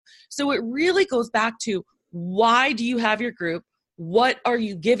So it really goes back to, why do you have your group? What are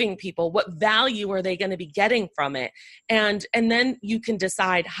you giving people? What value are they going to be getting from it? And then you can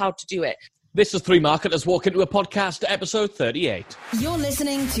decide how to do it. This is Three Marketers Walk Into a Podcast, episode 38. You're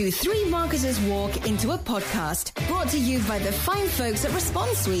listening to Three Marketers Walk Into a Podcast, brought to you by the fine folks at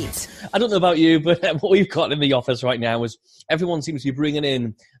Response Suite. I don't know about you, but what we've got in the office right now is everyone seems to be bringing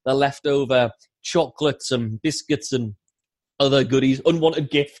in the leftover chocolates and biscuits and other goodies,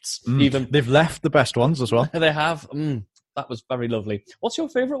 unwanted gifts even. They've left the best ones as well. They have. That was very lovely. What's your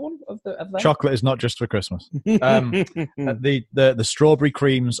favourite one of them? Chocolate is not just for Christmas. The strawberry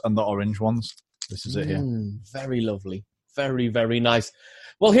creams and the orange ones. This is it here. Very lovely. Very, very nice.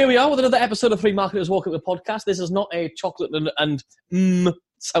 Well, here we are with another episode of Three Marketers Walk Into a Podcast. This is not a chocolate and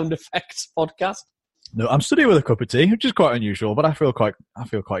sound effects podcast. No, I'm studying with a cup of tea, which is quite unusual, but I feel quite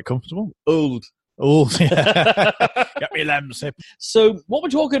comfortable. Old, yeah. Get me them sip. So what we're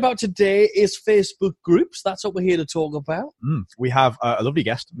talking about today is Facebook groups. That's what we're here to talk about. We have a lovely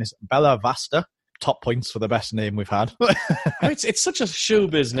guest, Miss Bella Vasta. Top points for the best name we've had. It's such a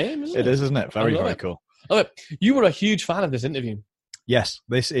showbiz name, isn't it? It is, isn't it? Very, very cool. Okay. You were a huge fan of this interview. Yes,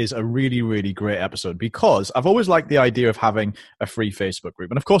 this is a really, really great episode because I've always liked the idea of having a free Facebook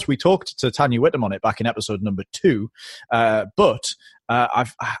group. And of course, we talked to Tanya Whittam on it back in episode number 2. But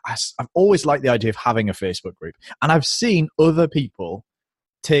I've always liked the idea of having a Facebook group. And I've seen other people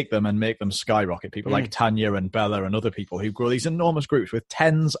take them and make them skyrocket. People like Tanya and Bella and other people who grow these enormous groups with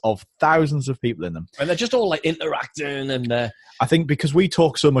tens of thousands of people in them. And they're just all like interacting and... I think because we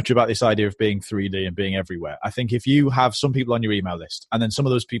talk so much about this idea of being 3D and being everywhere, I think if you have some people on your email list and then some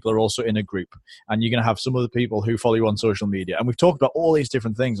of those people are also in a group and you're going to have some other people who follow you on social media, and we've talked about all these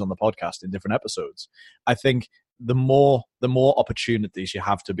different things on the podcast in different episodes, I think the more opportunities you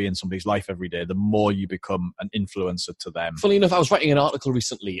have to be in somebody's life every day, the more you become an influencer to them. Funny enough, I was writing an article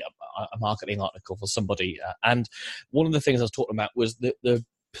recently, a marketing article for somebody, and one of the things I was talking about was the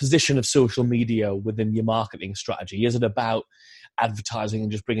position of social media within your marketing strategy. Is it about advertising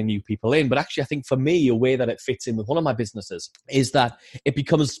and just bringing new people in? But actually, I think for me, a way that it fits in with one of my businesses is that it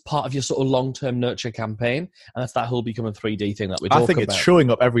becomes part of your sort of long-term nurture campaign, and that's that whole becoming 3D thing that we talk about. I think it's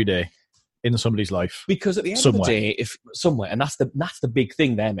showing up every day in somebody's life. Because at the end of the day, if somewhere, and that's the big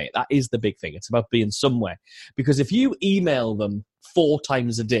thing there, mate. That is the big thing. It's about being somewhere. Because if you email them 4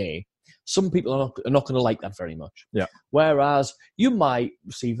 times a day, some people are not going to like that very much. Yeah. Whereas you might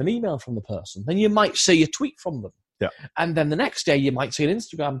receive an email from the person, then you might see a tweet from them. Yeah. And then the next day you might see an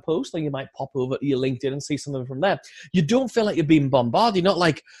Instagram post, then you might pop over to your LinkedIn and see something from there. You don't feel like you're being bombarded. You're not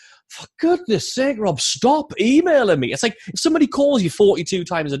like, for goodness sake, Rob, stop emailing me. It's like if somebody calls you 42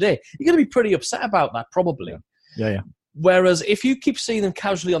 times a day, you're going to be pretty upset about that, probably. Yeah. Whereas if you keep seeing them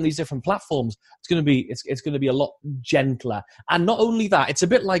casually on these different platforms, it's going to be a lot gentler. And not only that, it's a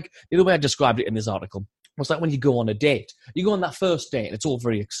bit like the way I described it in this article. It's like when you go on a date. You go on that first date and it's all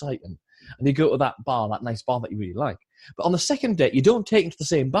very exciting. And you go to that bar, that nice bar that you really like. But on the second date, you don't take them to the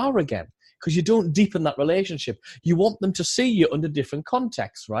same bar again because you don't deepen that relationship. You want them to see you under different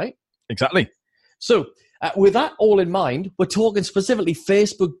contexts, right? Exactly. So with that all in mind, we're talking specifically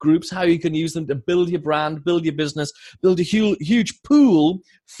Facebook groups, how you can use them to build your brand, build your business, build a huge pool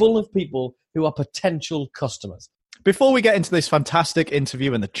full of people who are potential customers. Before we get into this fantastic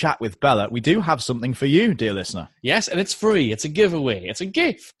interview and the chat with Bella, we do have something for you, dear listener. Yes, and it's free. It's a giveaway. It's a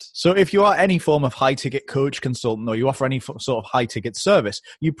gift. So if you are any form of high-ticket coach, consultant, or you offer any sort of high-ticket service,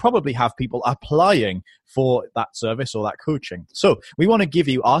 you probably have people applying for that service or that coaching. So we want to give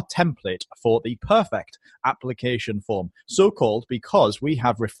you our template for the perfect application form, so-called because we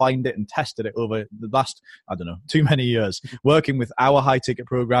have refined it and tested it over the last, too many years, working with our high-ticket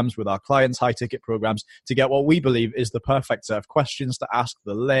programs, with our clients' high-ticket programs, to get what we believe is the perfect set of questions to ask,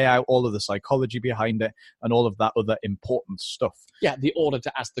 the layout, all of the psychology behind it, and all of that other important stuff. Yeah, the order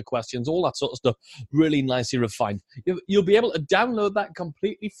to ask the questions, all that sort of stuff, really nicely refined. You'll be able to download that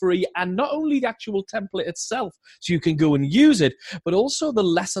completely free, and not only the actual template itself, so you can go and use it, but also the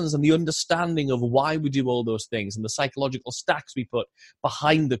lessons and the understanding of why we do all those things and the psychological stacks we put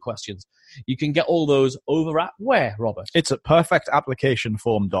behind the questions. You can get all those over at where, Robert? It's at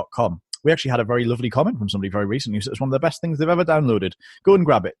perfectapplicationform.com. We actually had a very lovely comment from somebody very recently who said it's one of the best things they've ever downloaded. Go and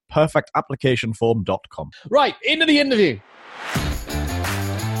grab it. Perfectapplicationform.com. Right, into the interview.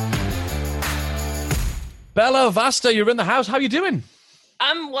 Bella Vasta, you're in the house. How are you doing?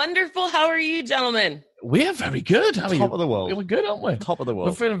 I'm wonderful. How are you, gentlemen? We're very good. Top of the world. We're good, aren't we? Top of the world.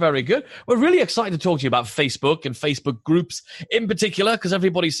 We're feeling very good. We're really excited to talk to you about Facebook and Facebook groups in particular, because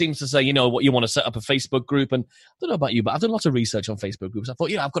everybody seems to say, what you want to set up a Facebook group. And I don't know about you, but I've done lots of research on Facebook groups. I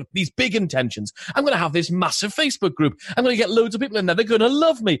thought, I've got these big intentions. I'm going to have this massive Facebook group. I'm going to get loads of people in there. They're going to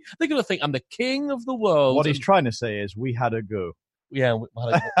love me. They're going to think I'm the king of the world. What he's trying to say is we had a go. Yeah, we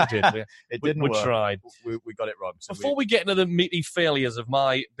did. It didn't work. We tried. We got it wrong. So Before we get into the meaty failures of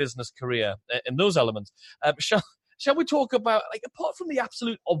my business career in those elements, shall we talk about, apart from the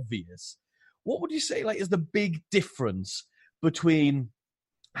absolute obvious, what would you say, is the big difference between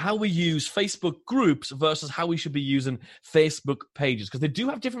how we use Facebook groups versus how we should be using Facebook pages? Because they do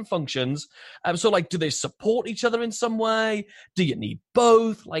have different functions. So, do they support each other in some way? Do you need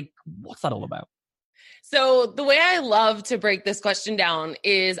both? What's that all about? So the way I love to break this question down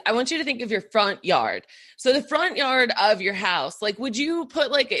is I want you to think of your front yard. So the front yard of your house, would you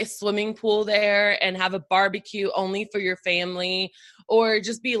put a swimming pool there and have a barbecue only for your family, or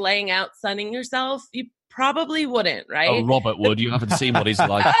just be laying out sunning yourself? You probably wouldn't, right? Oh, Robert would. You haven't seen what he's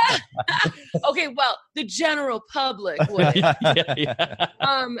like. Okay, well, the general public would. Yeah.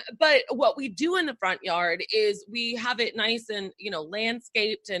 But what we do in the front yard is we have it nice and,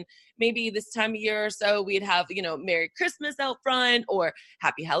 landscaped, and maybe this time of year or so we'd have, Merry Christmas out front, or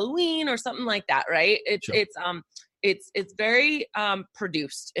Happy Halloween, or something like that, right? It's very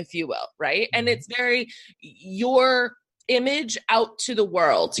produced, if you will, right? And it's very your image out to the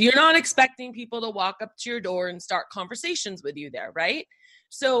world. You're not expecting people to walk up to your door and start conversations with you there, right?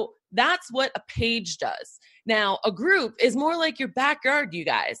 So that's what a page does. Now, a group is more like your backyard, you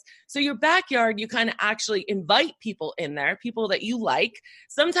guys. So your backyard, you kind of actually invite people in there, people that you like.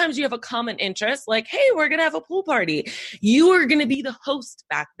 Sometimes you have a common interest, like, hey, we're going to have a pool party. You are going to be the host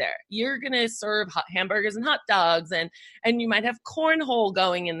back there. You're going to serve hamburgers and hot dogs, and you might have cornhole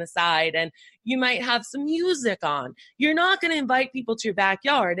going in the side, and you might have some music on. You're not going to invite people to your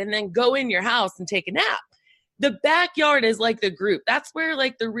backyard and then go in your house and take a nap. The backyard is like the group. That's where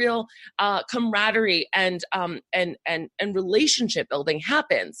the real camaraderie and relationship building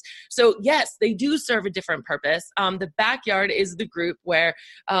happens. So yes, they do serve a different purpose. The backyard is the group where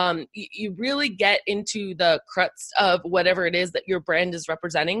you really get into the crux of whatever it is that your brand is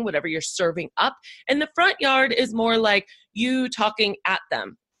representing, whatever you're serving up. And the front yard is more like you talking at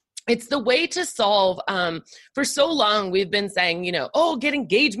them. It's the way to solve, for so long we've been saying, get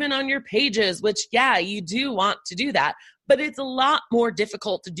engagement on your pages, which, yeah, you do want to do that. But it's a lot more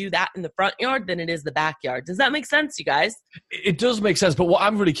difficult to do that in the front yard than it is the backyard. Does that make sense, you guys? It does make sense. But what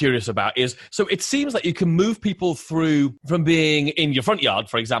I'm really curious about is, so it seems like you can move people through from being in your front yard,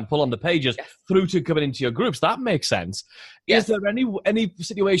 for example, on the pages, yes, through to coming into your groups. That makes sense. Yes. Is there any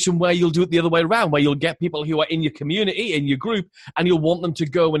situation where you'll do it the other way around, where you'll get people who are in your community, in your group, and you'll want them to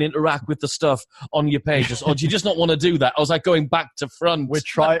go and interact with the stuff on your pages? Or do you just not want to do that? I was going back to front. We're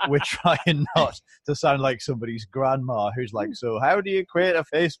trying not to sound like somebody's grandma who's like, so how do you create a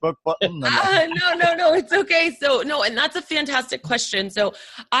Facebook button? No, it's okay. So no, and that's a fantastic question. So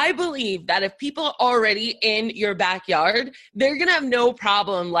I believe that if people are already in your backyard, they're going to have no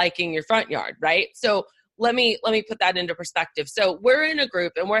problem liking your front yard, right? So let me put that into perspective. So we're in a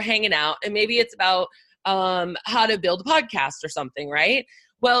group and we're hanging out, and maybe it's about how to build a podcast or something, right?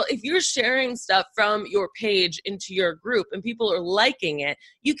 Well, if you're sharing stuff from your page into your group and people are liking it,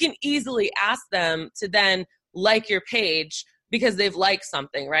 you can easily ask them to then like your page because they've liked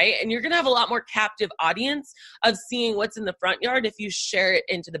something, right? And you're going to have a lot more captive audience of seeing what's in the front yard if you share it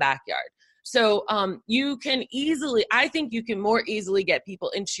into the backyard. So you can I think you can more easily get people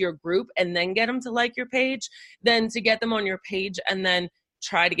into your group and then get them to like your page than to get them on your page and then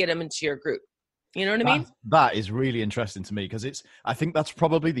try to get them into your group. You know what I mean? That is really interesting to me because I think that's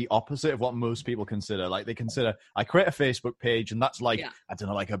probably the opposite of what most people consider. They consider, I create a Facebook page and that's I don't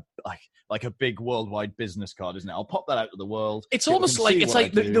know, like a big worldwide business card, isn't it? I'll pop that out to the world. It's almost like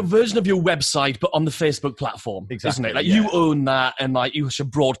the version of your website, but on the Facebook platform, exactly, isn't it? You own that, and you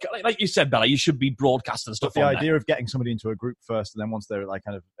should broadcast. Like you said, Bella, you should be broadcasting stuff. But the idea of getting somebody into a group first, and then once they're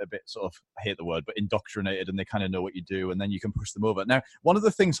kind of a bit sort of, I hate the word, but indoctrinated, and they kind of know what you do, and then you can push them over. Now, one of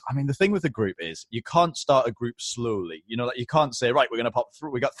the things, the thing with the group is you can't start a group slowly. You can't say, right, we're going to pop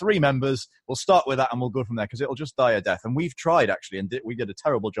through. We got 3 members. We'll start with that, and we'll go from there because it'll just die a death. And we've tried actually, and we did a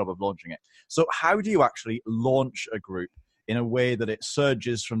terrible job of launching it. So how do you actually launch a group in a way that it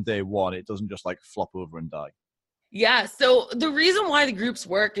surges from day one? It doesn't just flop over and die. Yeah. So the reason why the groups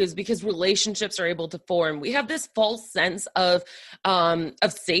work is because relationships are able to form. We have this false sense of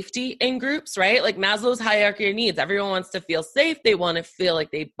safety in groups, right? Like Maslow's hierarchy of needs. Everyone wants to feel safe. They want to feel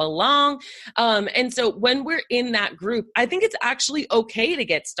like they belong. And so when we're in that group, I think it's actually okay to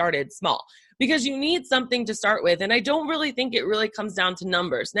get started small. because you need something to start with. And I don't really think it really comes down to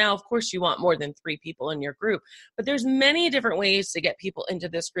numbers. Now, of course, you want more than 3 people in your group, but there's many different ways to get people into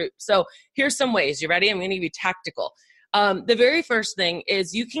this group. So here's some ways. You ready? I'm going to give you tactical. The very first thing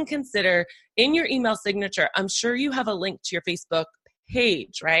is you can consider in your email signature, I'm sure you have a link to your Facebook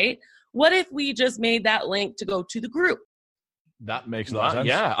page, right? What if we just made that link to go to the group? That makes a lot of sense.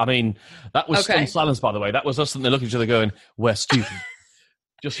 Yeah, I mean, that was stunned silence, by the way. That was us sitting there looking at each other going, we're stupid.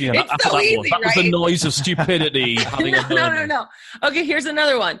 Just, you know, that's so easy, that was right? the noise of stupidity. No. Okay, here's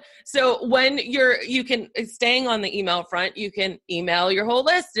another one. So when you can, staying on the email front, you can email your whole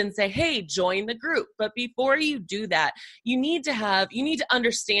list and say, hey, join the group. But before you do that, you need to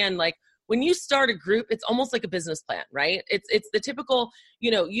understand, like, when you start a group, it's almost like a business plan, right? It's the typical,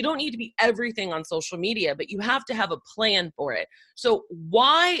 you know, you don't need to be everything on social media, but you have to have a plan for it. So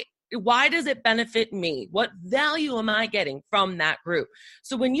why does it benefit me? What value am I getting from that group?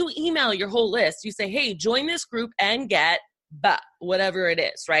 So when you email your whole list, you say, hey, join this group and get whatever it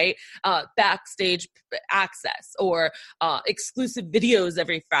is, right? Backstage access, or exclusive videos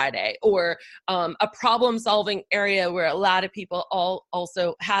every Friday, or a problem-solving area where a lot of people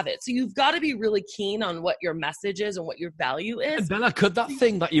also have it. So you've got to be really keen on what your message is and what your value is. And Bella, could that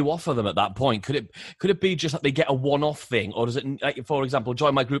thing that you offer them at that point, could it be just that they get a one-off thing, or does it, like, for example,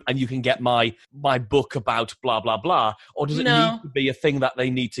 join my group and you can get my book about blah blah blah, or does it need to be a thing that they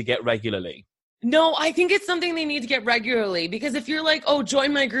need to get regularly? No, I think it's something they need to get regularly, because if you're like, oh,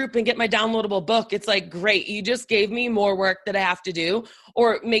 join my group and get my downloadable book, it's like, great, you just gave me more work that I have to do,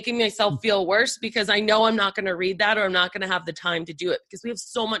 or making myself feel worse because I know I'm not going to read that, or I'm not going to have the time to do it because we have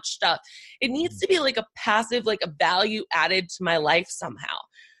so much stuff. It needs to be like a passive, like a value added to my life somehow.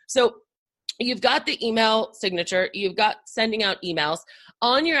 So you've got the email signature, you've got sending out emails.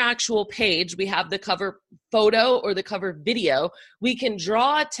 On your actual page, we have the cover photo or the cover video. We can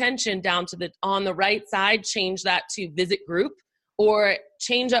draw attention down to on the right side, change that to visit group, or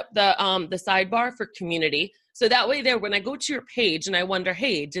change up the sidebar for community. So that way there, when I go to your page and I wonder,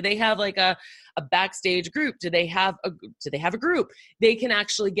 hey, do they have like a backstage group? Do they have a group? They can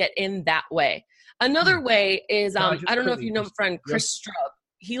actually get in that way. Another way is, I don't know if you know my friend Chris Strub.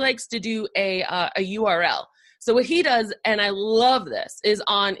 He likes to do a URL. So what he does, and I love this, is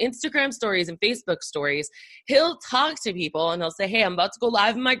on Instagram stories and Facebook stories, he'll talk to people and he'll say, hey, I'm about to go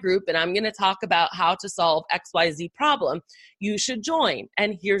live in my group and I'm going to talk about how to solve XYZ problem. You should join.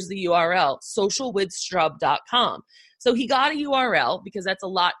 And here's the URL, socialwithstrub.com. So he got a URL because that's a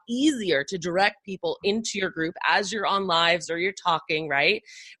lot easier to direct people into your group as you're on lives or you're talking, right?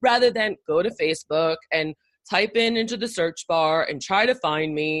 Rather than go to Facebook and type into the search bar and try to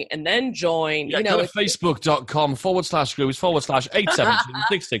find me and then join. Yeah, go to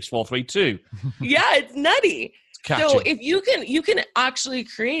facebook.com/817-66432. Yeah, it's nutty. So if you can actually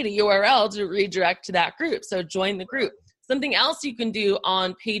create a URL to redirect to that group. So join the group. Something else you can do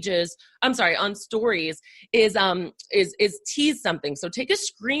on on stories is tease something. So take a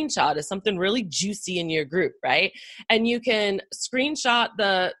screenshot of something really juicy in your group, right? And you can screenshot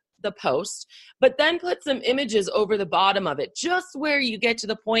the post, but then put some images over the bottom of it, just where you get to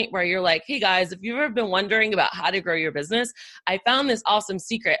the point where you're like, hey guys, if you've ever been wondering about how to grow your business, I found this awesome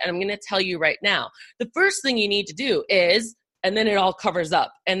secret and I'm going to tell you right now. The first thing you need to do is, and then it all covers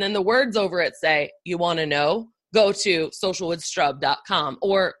up, and then the words over it say, you want to know? Go to socialwithstrub.com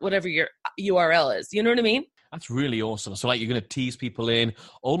or whatever your URL is. You know what I mean? That's really awesome. So like you're going to tease people in,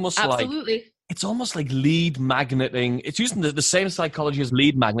 almost Absolutely. like... It's almost like lead magneting. It's using the same psychology as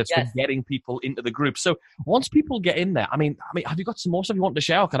lead magnets for getting people into the group. So once people get in there, I mean, have you got some more stuff you want to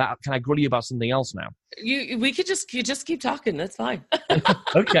share? Or can I grill you about something else now? We could just keep talking. That's fine.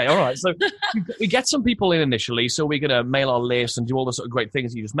 Okay, all right. So we get some people in initially. So we're going to mail our list and do all the sort of great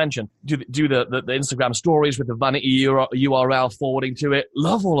things you just mentioned. Do the Instagram stories with the vanity URL forwarding to it.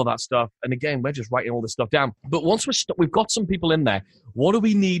 Love all of that stuff. And again, we're just writing all this stuff down. But once we've got some people in there, what do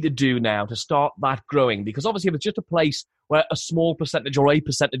we need to do now to start that growing? Because obviously if it's just a place where a small percentage or a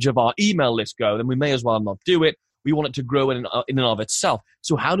percentage of our email list go, then we may as well not do it. We want it to grow in and of itself.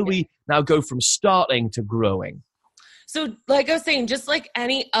 So how do we now go from starting to growing? So like I was saying, just like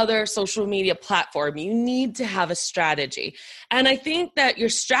any other social media platform, you need to have a strategy. And I think that your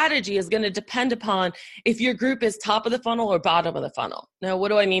strategy is going to depend upon if your group is top of the funnel or bottom of the funnel. Now, what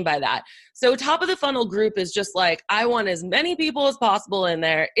do I mean by that? So top of the funnel group is just like, I want as many people as possible in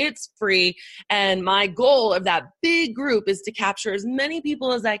there. It's free. And my goal of that big group is to capture as many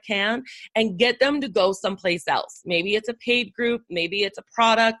people as I can and get them to go someplace else. Maybe it's a paid group. Maybe it's a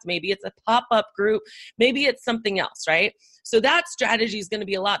product. Maybe it's a pop-up group. Maybe it's something else, right? So that strategy is going to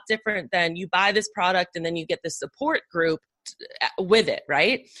be a lot different than you buy this product and then you get the support group with it,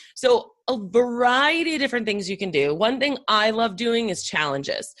 right? So a variety of different things you can do. One thing I love doing is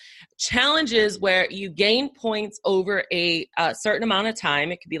challenges. Challenges where you gain points over a certain amount of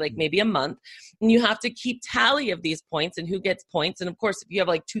time. It could be like maybe a month. And you have to keep tally of these points and who gets points. And of course, if you have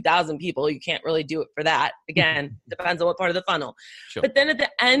like 2,000 people, you can't really do it for that. Again, depends on what part of the funnel. Sure. But then at the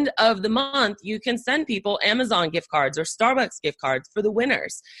end of the month, you can send people Amazon gift cards or Starbucks gift cards for the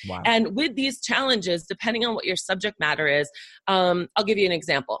winners. Wow. And with these challenges, depending on what your subject matter is, I'll give you an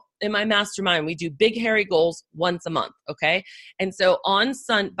example. In my mastermind, we do big, hairy goals once a month, okay? And so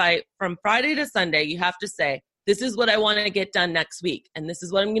from Friday to Sunday, you have to say, this is what I want to get done next week. And this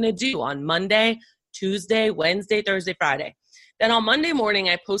is what I'm going to do on Monday, Tuesday, Wednesday, Thursday, Friday. Then on Monday morning,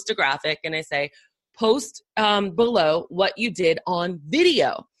 I post a graphic and I say, post below what you did on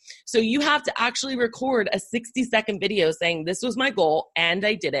video. So you have to actually record a 60-second video saying, this was my goal and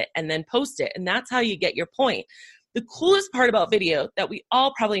I did it, and then post it. And that's how you get your point. The coolest part about video that we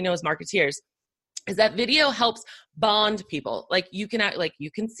all probably know as marketeers is that video helps bond people. Like you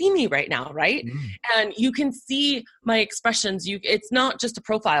can see me right now, right? And you can see my expressions. It's not just a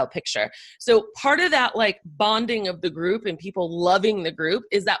profile picture. So part of that like bonding of the group and people loving the group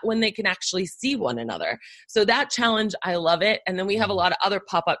is that when they can actually see one another. So that challenge, I love it. And then we have a lot of other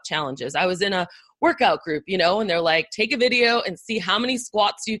pop-up challenges. I was in a workout group, and they're like, take a video and see how many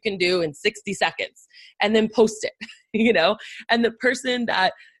squats you can do in 60 seconds and then post it, and the person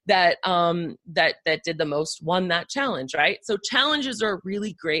that did the most won that challenge, right? So challenges are a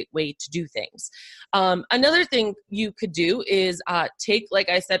really great way to do things. Another thing you could do is take, like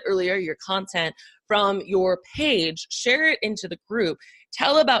I said earlier, your content from your page, share it into the group,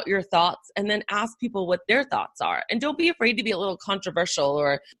 tell about your thoughts, and then ask people what their thoughts are. And don't be afraid to be a little controversial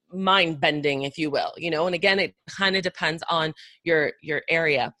or mind-bending, if you will, and again, it kind of depends on your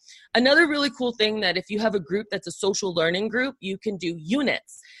area. Another really cool thing that if you have a group that's a social learning group, you can do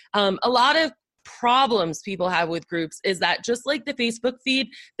units. A lot of problems people have with groups is that just like the Facebook feed,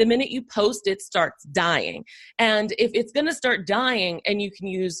 the minute you post, it starts dying. And if it's going to start dying and you can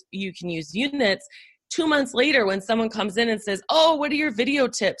use units, 2 months later, when someone comes in and says, oh, what are your video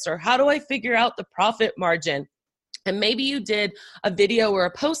tips? Or how do I figure out the profit margin? And maybe you did a video or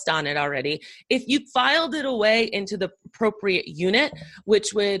a post on it already. If you filed it away into the appropriate unit,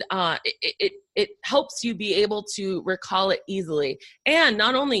 which would, it helps you be able to recall it easily. And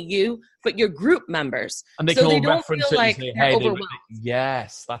not only you, but your group members. And they so can they all don't reference feel it like and say, they're hey, overwhelmed.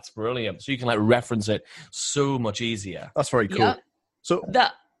 yes, that's brilliant. So you can reference it so much easier. That's very cool. Yep. So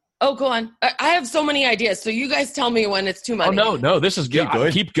Oh, go on. I have so many ideas. So you guys tell me when it's too much. Oh, no, this is good. Keep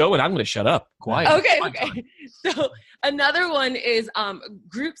going. Keep going. I'm going to shut up. Quiet. Okay. So another one is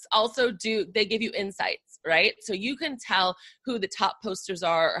groups also they give you insights, right? So you can tell who the top posters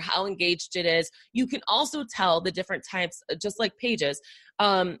are or how engaged it is. You can also tell the different types, just like pages,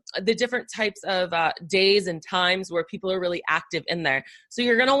 the different types of days and times where people are really active in there. So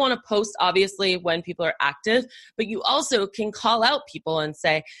you're going to want to post, obviously, when people are active, but you also can call out people and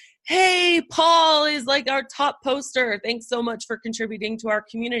say, hey, Paul is like our top poster. Thanks so much for contributing to our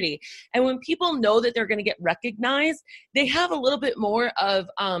community. And when people know that they're going to get recognized, they have a little bit more of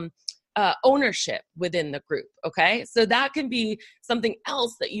ownership within the group. Okay. So that can be something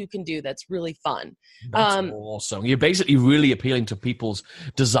else that you can do that's really fun. That's awesome. You're basically really appealing to people's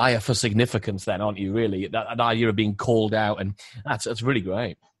desire for significance then, aren't you, really? That idea of being called out, and that's really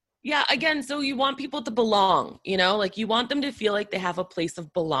great. Yeah, again, so you want people to belong, like you want them to feel like they have a place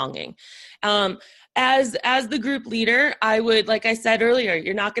of belonging. As the group leader, I would, like I said earlier,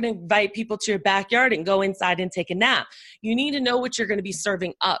 you're not going to invite people to your backyard and go inside and take a nap. You need to know what you're going to be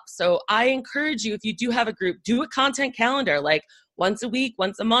serving up. So I encourage you, if you do have a group, do a content calendar, like once a week,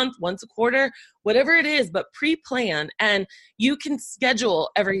 once a month, once a quarter, whatever it is, but pre-plan, and you can schedule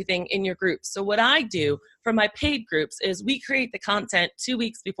everything in your group. So what I do for my paid groups is we create the content 2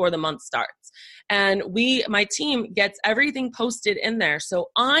 weeks before the month starts. And my team gets everything posted in there. So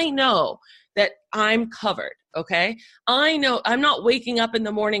I know that I'm covered. Okay. I know I'm not waking up in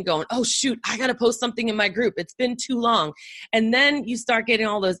the morning going, oh shoot, I got to post something in my group. It's been too long. And then you start getting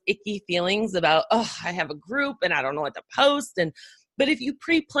all those icky feelings about, oh, I have a group and I don't know what to post. But if you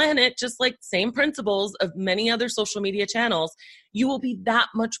pre-plan it, just like same principles of many other social media channels, you will be that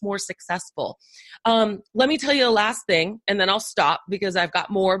much more successful. Let me tell you the last thing, and then I'll stop because I've got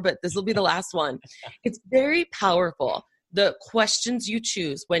more, but this will be the last one. It's very powerful, the questions you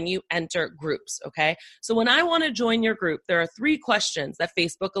choose when you enter groups, okay? So when I want to join your group, there are 3 questions that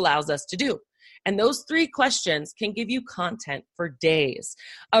Facebook allows us to do. And those 3 questions can give you content for days.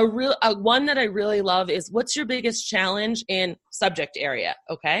 One that I really love is, what's your biggest challenge in subject area,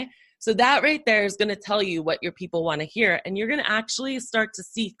 okay? So that right there is going to tell you what your people want to hear. And you're going to actually start to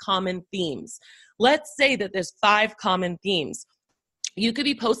see common themes. Let's say that there's 5 common themes. You could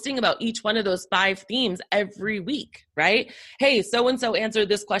be posting about each one of those 5 themes every week, right? Hey, so-and-so answered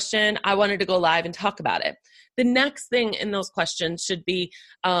this question. I wanted to go live and talk about it. The next thing in those questions should be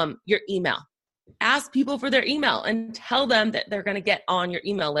your email. Ask people for their email and tell them that they're going to get on your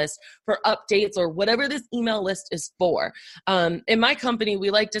email list for updates or whatever this email list is for. In my company, we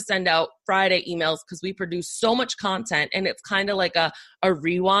like to send out Friday emails because we produce so much content, and it's kind of like a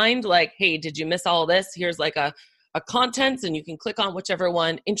rewind, like, hey, did you miss all this? Here's like a contents, and you can click on whichever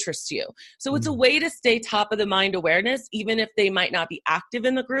one interests you. So it's a way to stay top of the mind awareness. Even if they might not be active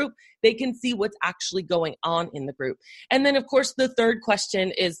in the group, they can see what's actually going on in the group. And then of course, the third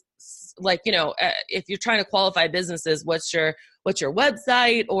question is like, if you're trying to qualify businesses, what's your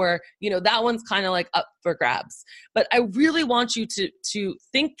website? Or, that one's kind of like up for grabs. But I really want you to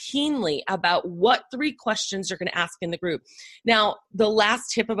think keenly about what 3 questions you're going to ask in the group. Now, the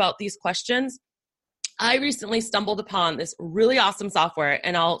last tip about these questions, I recently stumbled upon this really awesome software,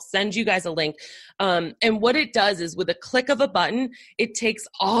 and I'll send you guys a link. And what it does is with a click of a button, it takes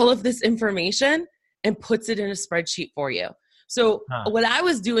all of this information and puts it in a spreadsheet for you. So what I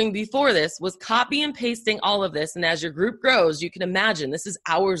was doing before this was copy and pasting all of this. And as your group grows, you can imagine this is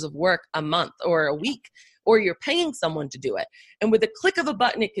hours of work a month or a week, or you're paying someone to do it. And with a click of a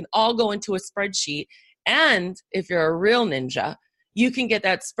button, it can all go into a spreadsheet. And if you're a real ninja, you can get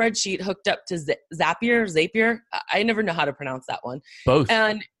that spreadsheet hooked up to Zapier. I never know how to pronounce that one. Both.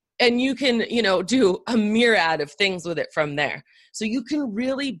 And you can, do a myriad of things with it from there. So you can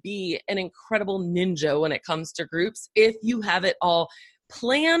really be an incredible ninja when it comes to groups if you have it all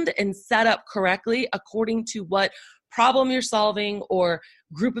planned and set up correctly according to what problem you're solving or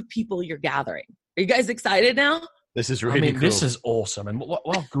group of people you're gathering. Are you guys excited now? This is really cool. This is awesome. And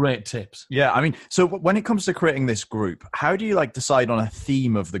what great tips. Yeah, so when it comes to creating this group, how do you decide on a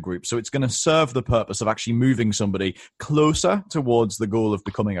theme of the group? So it's going to serve the purpose of actually moving somebody closer towards the goal of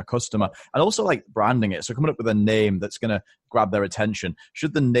becoming a customer, and also branding it. So coming up with a name that's going to grab their attention.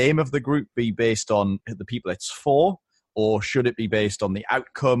 Should the name of the group be based on the people it's for? Or should it be based on the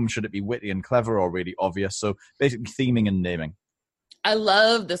outcome? Should it be witty and clever or really obvious? So basically theming and naming. I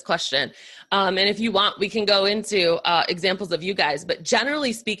love this question. And if you want, we can go into examples of you guys. But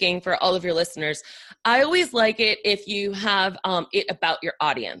generally speaking, for all of your listeners, I always like it if you have it about your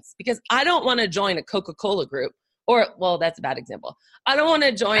audience, because I don't want to join a Coca-Cola group that's a bad example. I don't want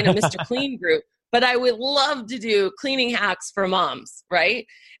to join a Mr. Clean group, but I would love to do cleaning hacks for moms, right?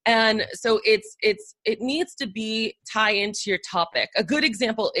 And so it needs to tie into your topic. A good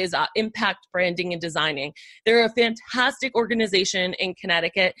example is Impact Branding and Designing. They're a fantastic organization in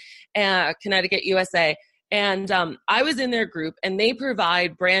Connecticut, USA. And I was in their group, and they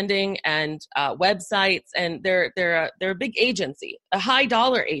provide branding and websites, and they're a big agency, a high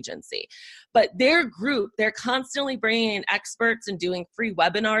dollar agency. But their group, they're constantly bringing in experts and doing free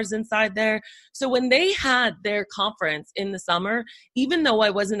webinars inside there. So when they had their conference in the summer, even though I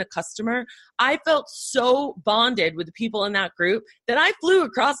wasn't a customer, I felt so bonded with the people in that group that I flew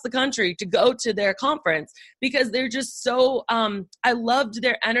across the country to go to their conference, because they're just so, I loved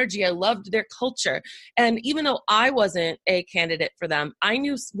their energy. I loved their culture. And even though I wasn't a candidate for them, I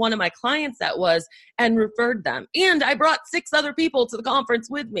knew one of my clients that was, and referred them. And I brought 6 other people to the conference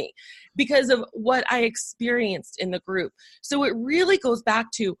with me because of what I experienced in the group. So it really goes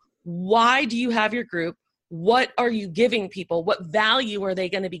back to, why do you have your group? What are you giving people? What value are they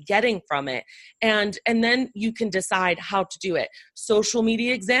going to be getting from it? And then you can decide how to do it. Social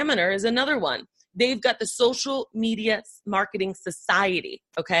Media Examiner is another one. They've got the Social Media Marketing Society,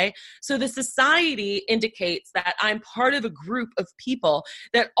 okay? So the society indicates that I'm part of a group of people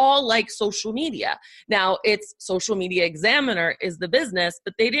that all like social media. Now, it's Social Media Examiner is the business,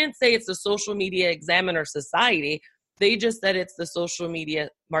 but they didn't say it's the Social Media Examiner Society. They just said it's the Social Media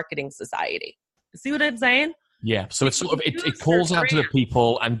Marketing Society. See what I'm saying? Yeah, so it's sort of it calls out to the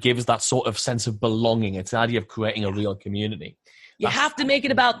people and gives that sort of sense of belonging. It's the idea of creating a real community. You have to make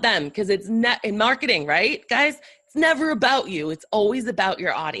it about them, because it's in marketing, right, guys? It's never about you. It's always about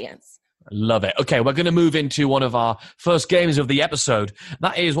your audience. I love it. Okay, we're going to move into one of our first games of the episode.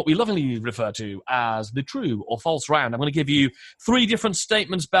 That is what we lovingly refer to as the true or false round. I'm going to give you 3 different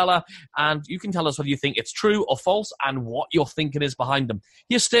statements, Bella, and you can tell us whether you think it's true or false and what your thinking is behind them.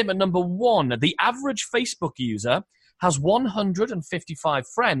 Here's statement number 1. The average Facebook user has 155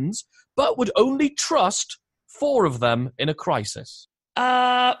 friends, but would only trust 4 of them in a crisis.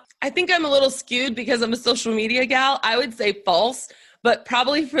 I think I'm a little skewed because I'm a social media gal. I would say false, but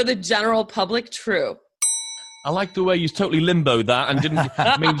probably for the general public, true. I like the way you totally limboed that and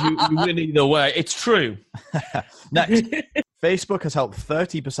didn't mean you win either way. It's true. Next, Facebook has helped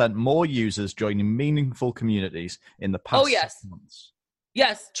 30% more users join meaningful communities in the past 6 months.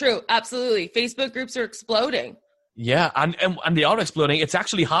 Yes, true. Absolutely. Facebook groups are exploding. Yeah, and they are exploding. It's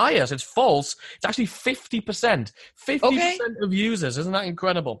actually higher. So it's false. It's actually 50%. 50% of users. Isn't that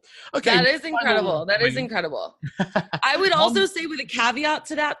incredible? Okay. That is incredible. That is incredible. I would also say, with a caveat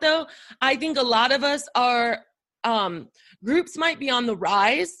to that, though, I think a lot of us are, groups might be on the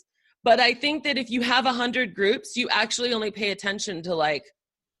rise, but I think that if you have 100 groups, you actually only pay attention to like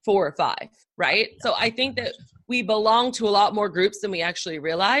 4 or 5, right? So I think that we belong to a lot more groups than we actually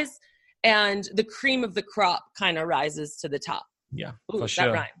realize. And the cream of the crop kind of rises to the top. Yeah, Ooh, for sure.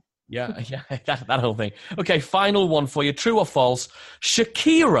 That rhyme. Yeah, that whole thing. Okay, final one for you. True or false?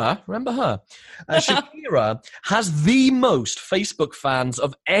 Shakira, remember her? Shakira has the most Facebook fans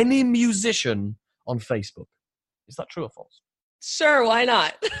of any musician on Facebook. Is that true or false? Sure, why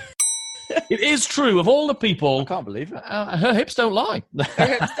not? It is true. Of all the people, I can't believe it. Her hips don't lie. Her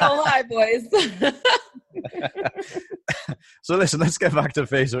hips don't lie, boys. So listen, let's get back to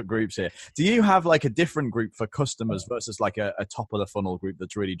Facebook groups here. Do you have like a different group for customers versus like a top of the funnel group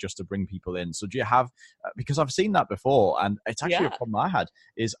that's really just to bring people in? So do you have, because I've seen that before, and it's actually a problem I had,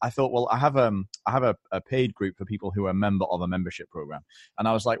 is I thought, well, I have a paid group for people who are a member of a membership program. And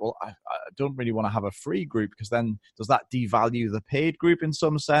I was like, well, I don't really want to have a free group, because then does that devalue the paid group in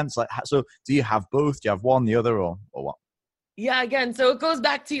some sense? Like, so do you have both? Do you have one, the other, or what? Yeah, again, so it goes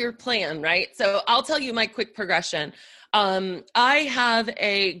back to your plan, right? So I'll tell you my quick progression. I have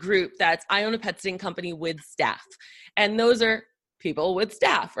a group that's, I own a pet sitting company with staff, and those are people with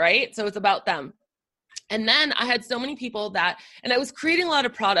staff, right? So it's about them. And then I had so many people that, and I was creating a lot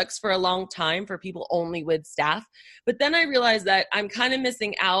of products for a long time for people only with staff. But then I realized that I'm kind of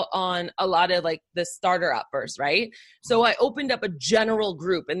missing out on a lot of like the starter uppers, right? So I opened up a general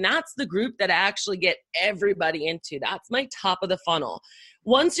group, and that's the group that I actually get everybody into. That's my top of the funnel.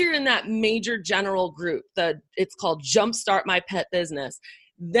 Once you're in that major general group, it's called Jumpstart My Pet Business.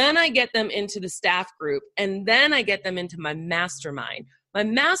 Then I get them into the staff group, and then I get them into my mastermind. My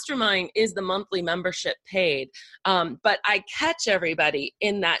mastermind is the monthly membership paid, but I catch everybody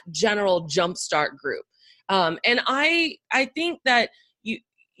in that general Jumpstart group. And I think that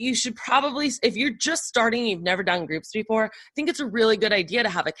you should probably, if you're just starting, you've never done groups before, I think it's a really good idea to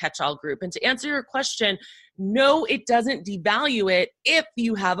have a catch-all group. And to answer your question, no, it doesn't devalue it if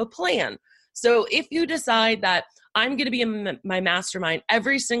you have a plan. So if you decide that I'm going to be in my mastermind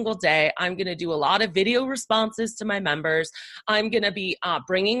every single day, I'm going to do a lot of video responses to my members, I'm going to be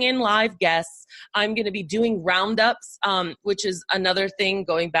bringing in live guests, I'm going to be doing roundups, which is another thing,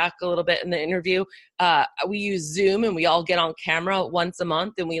 going back a little bit in the interview. We use Zoom, and we all get on camera once a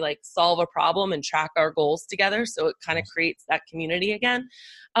month, and we like solve a problem and track our goals together. So it kind of creates that community again.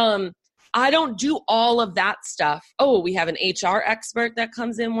 I don't do all of that stuff. Oh, we have an HR expert that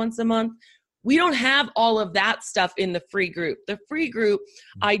comes in once a month. We don't have all of that stuff in the free group. The free group,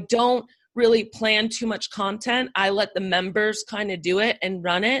 I don't really plan too much content. I let the members kind of do it and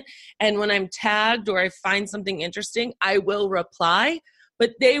run it. And when I'm tagged or I find something interesting, I will reply,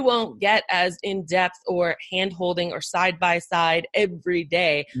 but they won't get as in-depth or hand-holding or side-by-side every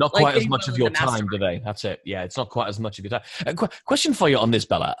day. Not quite as much of your time, do they? That's it. Yeah, it's not quite as much of your time. Question for you on this,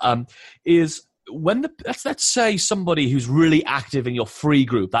 Bella, is when let's say somebody who's really active in your free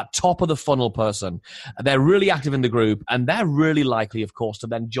group, that top of the funnel person, they're really active in the group, and they're really likely, of course, to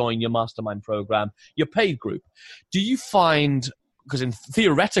then join your mastermind program, your paid group. Do you find, because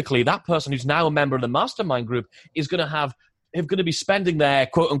theoretically, that person who's now a member of the mastermind group is going to be spending their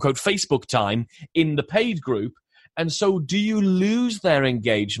quote unquote Facebook time in the paid group? And so do you lose their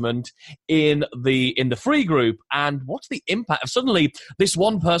engagement in the free group? And what's the impact of suddenly this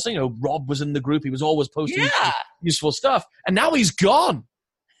one person, Rob was in the group, he was always posting useful stuff, and now he's gone?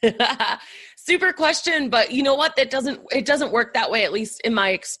 Super question, but you know what? It doesn't work that way, at least in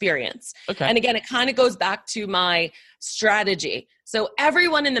my experience. Okay. And again, it kind of goes back to my strategy. So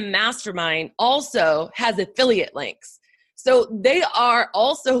everyone in the mastermind also has affiliate links. So they are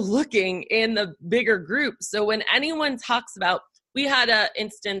also looking in the bigger group. So when anyone talks about, we had an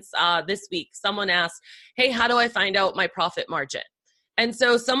instance this week, someone asked, hey, how do I find out my profit margin? And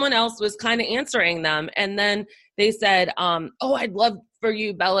so someone else was kind of answering them. And then they said, oh, I'd love for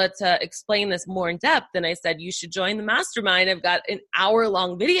you, Bella, to explain this more in depth. And I said, you should join the mastermind. I've got an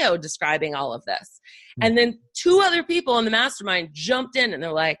hour-long video describing all of this. Mm-hmm. And then 2 other people in the mastermind jumped in, and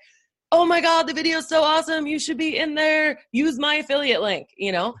they're like, oh my God, the video is so awesome. You should be in there. Use my affiliate link,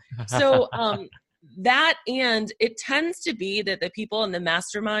 So that, and it tends to be that the people in the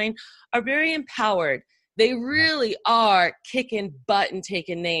mastermind are very empowered. They really are kicking butt and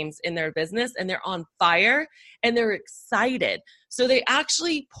taking names in their business, and they're on fire and they're excited. So they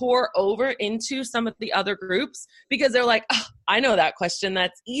actually pour over into some of the other groups because they're like, oh, I know that question.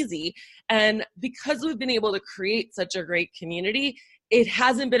 That's easy. And because we've been able to create such a great community, it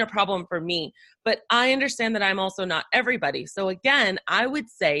hasn't been a problem for me, but I understand that I'm also not everybody. So again, I would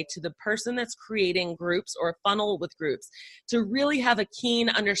say to the person that's creating groups or a funnel with groups to really have a keen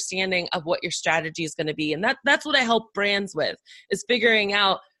understanding of what your strategy is going to be. And that's what I help brands with, is figuring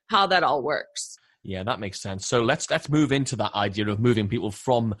out how that all works. Yeah, that makes sense. So let's move into that idea of moving people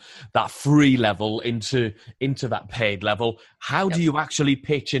from that free level into that paid level. How do you actually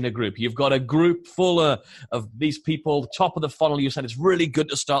pitch in a group? You've got a group full of these people, top of the funnel. You said it's really good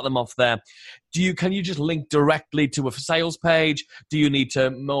to start them off there. Can you just link directly to a sales page? Do you need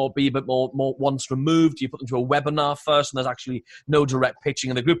to be a bit more once removed? Do you put them to a webinar first and there's actually no direct pitching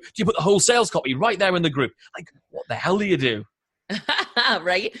in the group? Do you put the whole sales copy right there in the group? Like, what the hell do you do?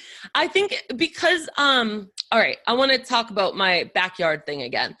 Right? I think because, all right, I want to talk about my backyard thing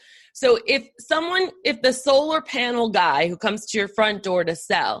again. So if the solar panel guy who comes to your front door to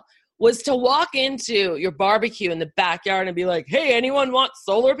sell was to walk into your barbecue in the backyard and be like, hey, anyone want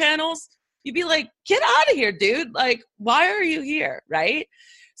solar panels? You'd be like, get out of here, dude. Like, why are you here? Right?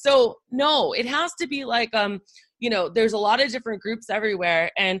 So no, it has to be like, there's a lot of different groups everywhere,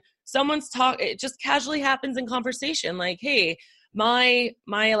 and it just casually happens in conversation. Like, hey, my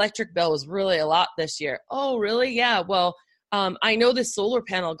electric bill was really a lot this year. Oh, really? Yeah. Well, I know this solar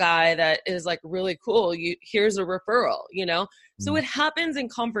panel guy that is like really cool. Here's a referral, So it happens in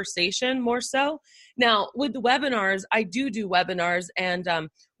conversation more so. Now with the webinars, I do webinars. And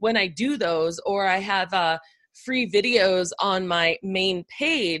when I do those, or I have free videos on my main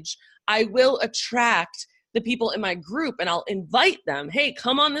page, I will attract the people in my group and I'll invite them. Hey,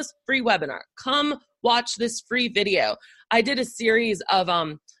 come on this free webinar. Come watch this free video. I did a series of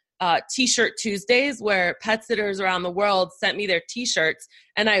T-shirt Tuesdays where pet sitters around the world sent me their T-shirts,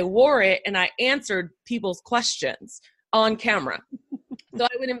 and I wore it and I answered people's questions on camera. So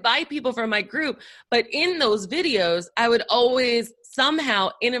I would invite people from my group, but in those videos, I would always somehow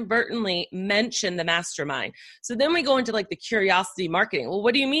inadvertently mention the mastermind. So then we go into like the curiosity marketing. Well,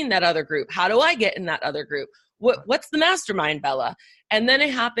 what do you mean that other group? How do I get in that other group? What's the mastermind, Bella? And then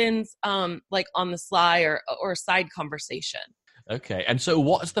it happens like on the sly or side conversation. Okay. And so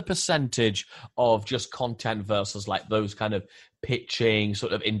what is the percentage of just content versus like those kind of pitching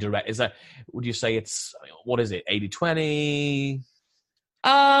sort of indirect? Would you say it's, what is it, 80-20? If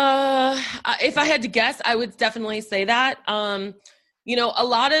I had to guess, I would definitely say that. A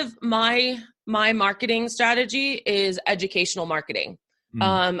lot of my marketing strategy is educational marketing.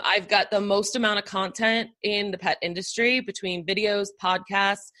 I've got the most amount of content in the pet industry between videos,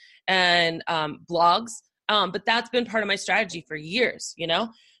 podcasts, and blogs. But that's been part of my strategy for years,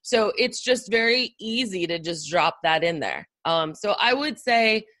 So it's just very easy to just drop that in there. So I would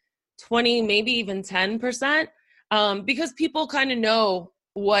say 20, maybe even 10%, because people kind of know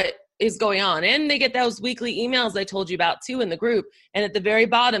what is going on. And they get those weekly emails I told you about too in the group. And at the very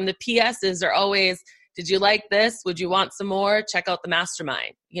bottom, the PSs are always, did you like this? Would you want some more? Check out the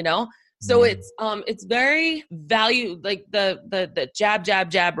mastermind, So it's very like the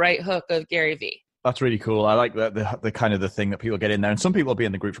jab, right hook of Gary Vee. That's really cool. I like the kind of the thing that people get in there. And some people will be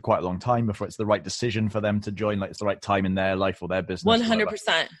in the group for quite a long time before it's the right decision for them to join. Like it's the right time in their life or their business. 100%.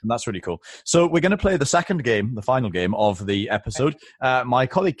 And that's really cool. So we're going to play the second game, the final game of the episode. My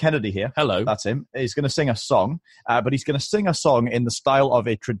colleague Kennedy here. Hello. That's him. He's going to sing a song, but he's going to sing a song in the style of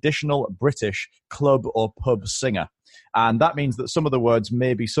a traditional British club or pub singer. And that means that some of the words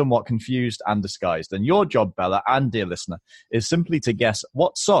may be somewhat confused and disguised. And your job, Bella, and dear listener, is simply to guess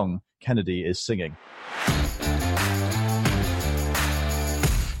what song Kennedy is singing.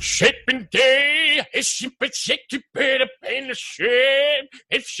 Shipping day, it's shipping shake you better in the ship.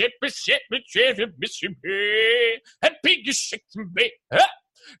 It's shipping Mississippi. And piggy shake some bait.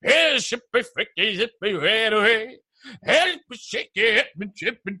 It's shipping is it be right away. And shake it,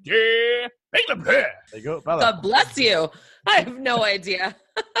 shipping day. There you go, Bella. God bless you. I have no idea.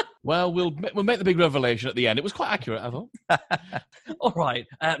 Well, we'll make the big revelation at the end. It was quite accurate, I thought. All right.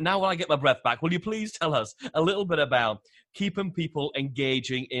 Now when I get my breath back, will you please tell us a little bit about keeping people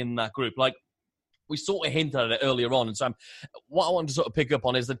engaging in that group? Like, we sort of hinted at it earlier on, and so what I want to sort of pick up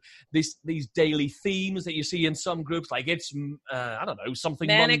on is that these daily themes that you see in some groups, like it's I don't know, something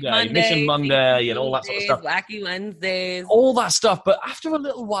Manic Monday, Mission Monday, and all that sort of stuff, Wacky Wednesdays, all that stuff. But after a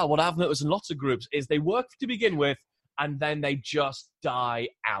little while, what I've noticed in lots of groups is they work to begin with, and then they just die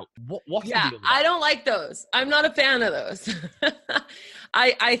out. What's the deal with that? I don't like those. I'm not a fan of those.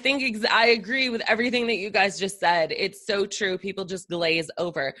 I think I agree with everything that you guys just said. It's so true. People just glaze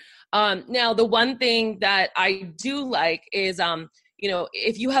over. Now, the one thing that I do like is,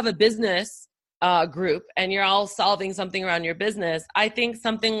 if you have a business group and you're all solving something around your business, I think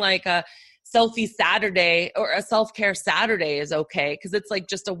something like a selfie Saturday or a self-care Saturday is okay, because it's like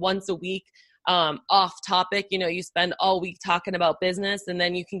just a once a week off topic. You spend all week talking about business, and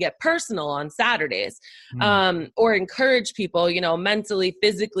then you can get personal on Saturdays, or encourage people, mentally,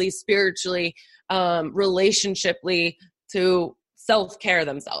 physically, spiritually, relationshiply, to self-care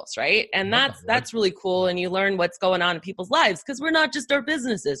themselves, right? And that's really cool. And you learn what's going on in people's lives, because we're not just our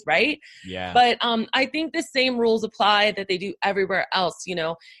businesses, right? Yeah. But I think the same rules apply that they do everywhere else,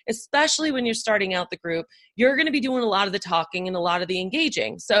 especially when you're starting out the group. You're going to be doing a lot of the talking and a lot of the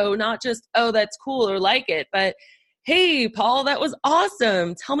engaging. So not just, oh, that's cool or like it, but hey, Paul, that was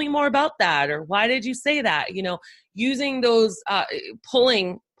awesome. Tell me more about that. Or why did you say that? Using those,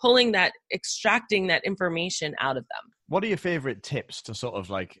 pulling that, extracting that information out of them. What are your favorite tips to sort of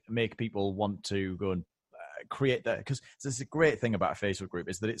like make people want to go and create that? Because there's a great thing about a Facebook group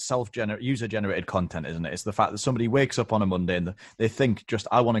is that it's user-generated content, isn't it? It's the fact that somebody wakes up on a Monday and they think, just,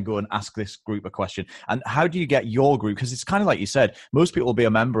 I want to go and ask this group a question. And how do you get your group? Because it's kind of like you said, most people will be a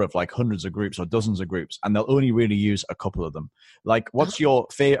member of like hundreds of groups or dozens of groups, and they'll only really use a couple of them. Like, what's your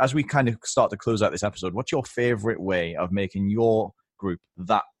favorite, as we kind of start to close out this episode, what's your favorite way of making your group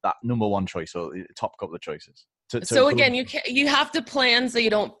that number one choice, or the top couple of choices? So again, you have to plan so you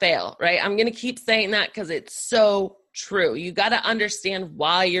don't fail, right? I'm going to keep saying that because it's so true. You got to understand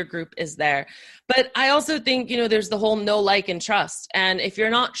why your group is there. But I also think, there's the whole know, like, and trust. And if you're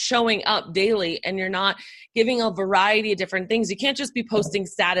not showing up daily and you're not giving a variety of different things, you can't just be posting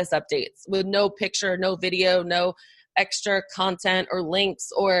status updates with no picture, no video, no extra content or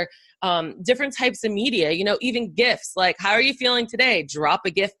links or different types of media, even GIFs, like, how are you feeling today? Drop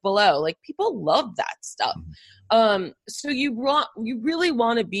a GIF below. Like, people love that stuff. So you really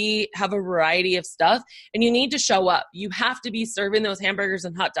want to have a variety of stuff, and you need to show up. You have to be serving those hamburgers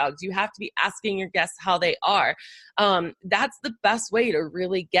and hot dogs. You have to be asking your guests how they are. That's the best way to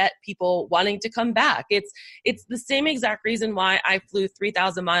really get people wanting to come back. It's the same exact reason why I flew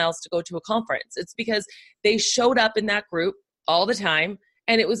 3,000 miles to go to a conference. It's because they showed up in that group all the time,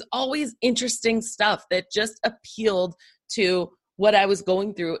 and it was always interesting stuff that just appealed to what I was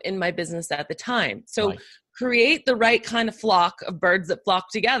going through in my business at the time. So right. Create the right kind of flock of birds that flock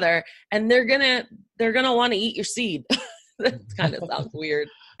together, and they're gonna want to eat your seed. That kind of sounds weird.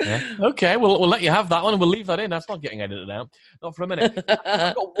 Yeah. Okay, we'll let you have that one, and we'll leave that in. That's not getting edited out. Not for a minute.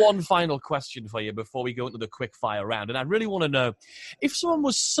 I've got one final question for you before we go into the quick fire round, and I really want to know if someone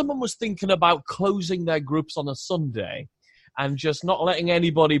was thinking about closing their groups on a Sunday and just not letting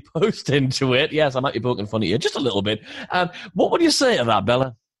anybody post into it. Yes, I might be poking fun at you just a little bit. What would you say to that,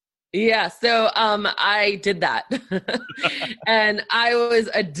 Bella? Yeah, so I did that. And I was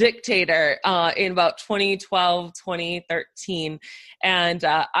a dictator in about 2012, 2013. And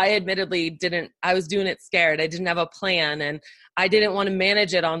I admittedly I was doing it scared. I didn't have a plan, and I didn't want to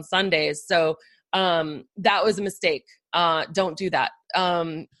manage it on Sundays. So that was a mistake. Don't do that.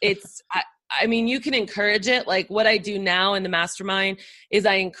 I mean, you can encourage it. Like what I do now in the mastermind is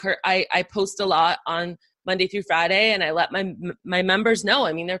I post a lot on Monday through Friday, and I let my members know.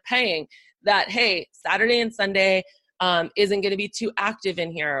 I mean, they're paying that, hey, Saturday and Sunday isn't going to be too active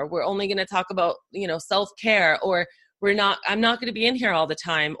in here. We're only going to talk about, self-care, or I'm not going to be in here all the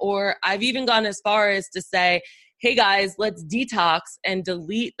time. Or I've even gone as far as to say, hey guys, let's detox and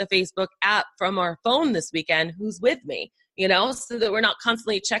delete the Facebook app from our phone this weekend. Who's with me? So that we're not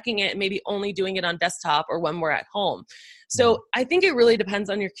constantly checking it and maybe only doing it on desktop or when we're at home. So I think it really depends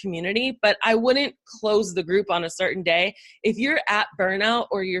on your community, but I wouldn't close the group on a certain day. If you're at burnout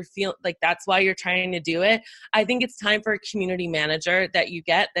or you're feeling like that's why you're trying to do it, I think it's time for a community manager that you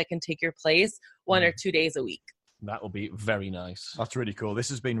get that can take your place 1 or 2 days a week. That will be very nice. That's really cool. This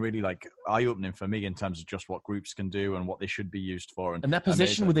has been really eye-opening for me in terms of just what groups can do and what they should be used for. And their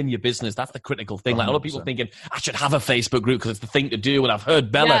position within your business, that's the critical thing. Like a lot of people thinking, I should have a Facebook group because it's the thing to do. And I've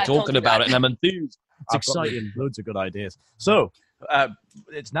heard Bella talking about it and I'm enthused. It's exciting. Loads of good ideas. So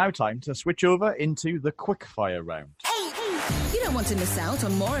it's now time to switch over into the quick fire round. You don't want to miss out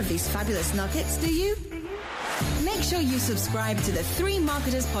on more of these fabulous nuggets, do you? Make sure you subscribe to the Three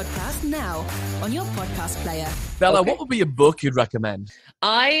Marketers podcast now on your podcast player. Bella, what would be a book you'd recommend?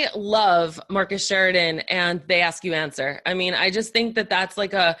 I love Marcus Sheridan and They Ask You Answer. I mean, I just think that that's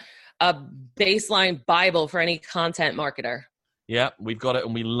like a baseline Bible for any content marketer. Yeah, we've got it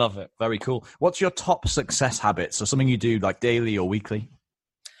and we love it. Very cool. What's your top success habit? So something you do like daily or weekly?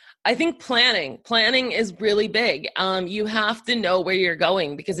 I think planning is really big. You have to know where you're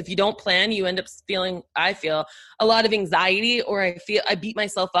going, because if you don't plan, you end up feeling, I feel, a lot of anxiety, or I beat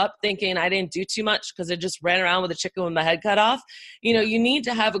myself up thinking I didn't do too much because I just ran around with a chicken with my head cut off. You know, you need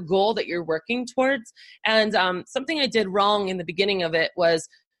to have a goal that you're working towards. And something I did wrong in the beginning of it was,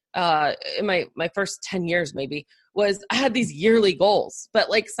 in my first 10 years maybe, was I had these yearly goals, but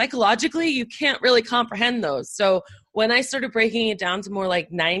like psychologically you can't really comprehend those. So when I started breaking it down to more like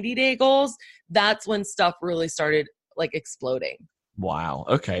 90-day goals, that's when stuff really started like exploding. Wow.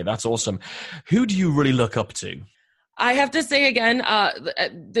 Okay, that's awesome. Who do you really look up to? I have to say again,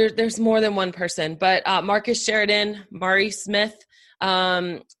 there's more than one person, but Marcus Sheridan, Mari Smith,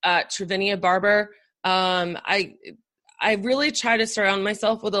 Trevinia Barber. I really try to surround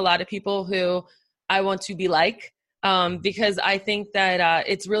myself with a lot of people who I want to be like, because I think that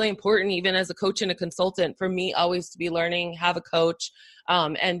it's really important, even as a coach and a consultant, for me always to be learning, have a coach,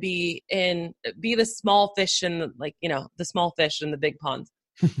 and be the small fish in the small fish in the big pond.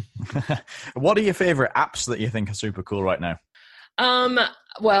 What are your favorite apps that you think are super cool right now?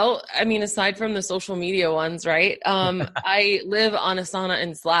 Well, I mean, aside from the social media ones, right? I live on Asana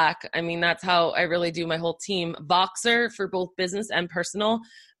and Slack. I mean, that's how I really do my whole team. Voxer for both business and personal.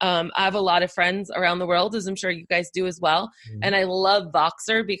 I have a lot of friends around the world, as I'm sure you guys do as well. Mm-hmm. And I love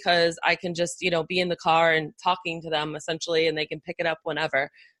Voxer because I can just, be in the car and talking to them essentially, and they can pick it up whenever.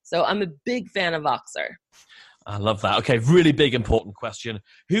 So I'm a big fan of Voxer. I love that. Okay, really big, important question.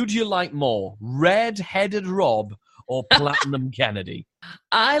 Who do you like more, red-headed Rob or Platinum Kennedy?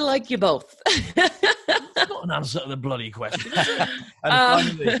 I like you both. That's not an answer to the bloody question.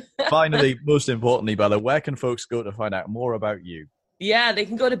 And finally, most importantly, Bella, where can folks go to find out more about you? Yeah, they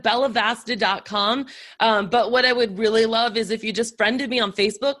can go to bellavasta.com. But what I would really love is if you just friended me on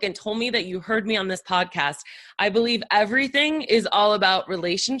Facebook and told me that you heard me on this podcast. I believe everything is all about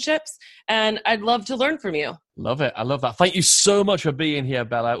relationships, and I'd love to learn from you. Love it. I love that. Thank you so much for being here,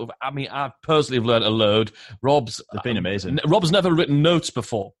 Bella. I mean, I personally have learned a load. Rob's been amazing. Rob's never written notes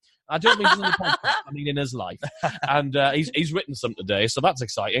before. I don't mean in the podcast, I mean in his life. And he's written some today, so that's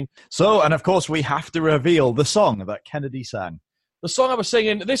exciting. So, and of course, we have to reveal the song that Kennedy sang. The song I was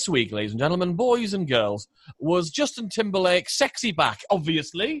singing this week, ladies and gentlemen, boys and girls, was Justin Timberlake's Sexy Back,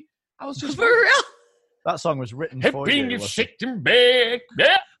 obviously. I was just... For real? That song was written for you. Happy shaking back.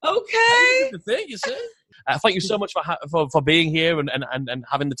 Yeah. Okay. You see? Thank you so much for being here and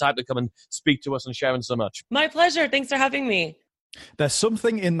having the time to come and speak to us and sharing so much. My pleasure. Thanks for having me. There's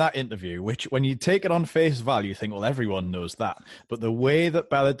something in that interview which, when you take it on face value, you think, well, everyone knows that. But the way that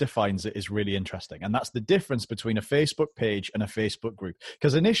Bella defines it is really interesting. And that's the difference between a Facebook page and a Facebook group.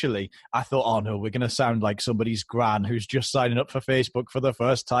 Because initially, I thought, oh, no, we're going to sound like somebody's gran who's just signing up for Facebook for the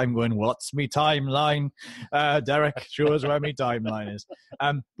first time going, what's me timeline? Derek, show us where me timeline is.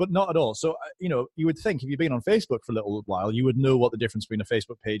 But not at all. So, you would think if you've been on Facebook for a little while, you would know what the difference between a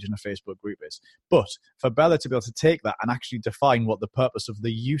Facebook page and a Facebook group is. But for Bella to be able to take that and actually define what the purpose of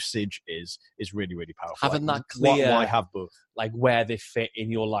the usage is really, really powerful. Having that clear, why have both? Like where they fit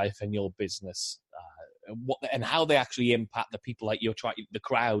in your life and your business, and how they actually impact the people that the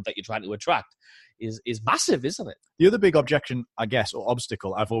crowd that you're trying to attract is massive, isn't it? The other big objection, I guess, or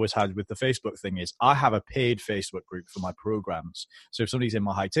obstacle I've always had with the Facebook thing is I have a paid Facebook group for my programs. So if somebody's in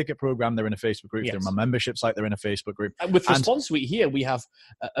my high ticket program, they're in a Facebook group. Yes. They're in my membership site, they're in a Facebook group. And with Response Suite here, we have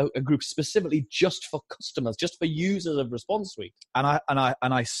a group specifically just for customers, just for users of Response Suite. And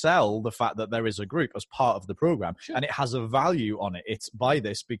I sell the fact that there is a group as part of the program, sure. And it has a value on it. It's buy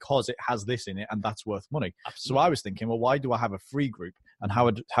this because it has this in it, and that's worth money. Absolutely. So I was thinking, well, why do I have a free group, and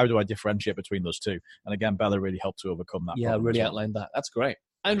how do I differentiate between those two? And again, Bella really helped to overcome that. Yeah, really outlined that. That's great.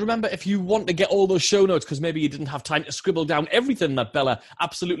 And remember, if you want to get all those show notes, because maybe you didn't have time to scribble down everything that Bella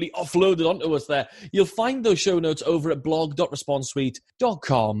absolutely offloaded onto us there, you'll find those show notes over at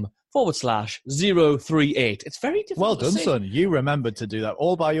blog.responsesuite.com/038. It's very difficult. Well done, son. You remembered to do that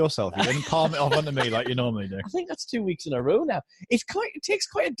all by yourself. You didn't palm it off onto me like you normally do. I think that's 2 weeks in a row now. It takes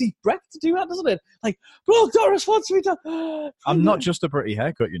quite a deep breath to do that, doesn't it? Like, blog.responsesuite. I'm not just a pretty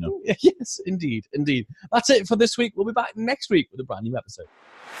haircut, you know. Yes, indeed. That's it for this week. We'll be back next week with a brand new episode.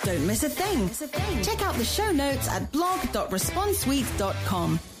 Don't miss a thing. Check out the show notes at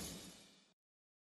blog.responsesuite.com.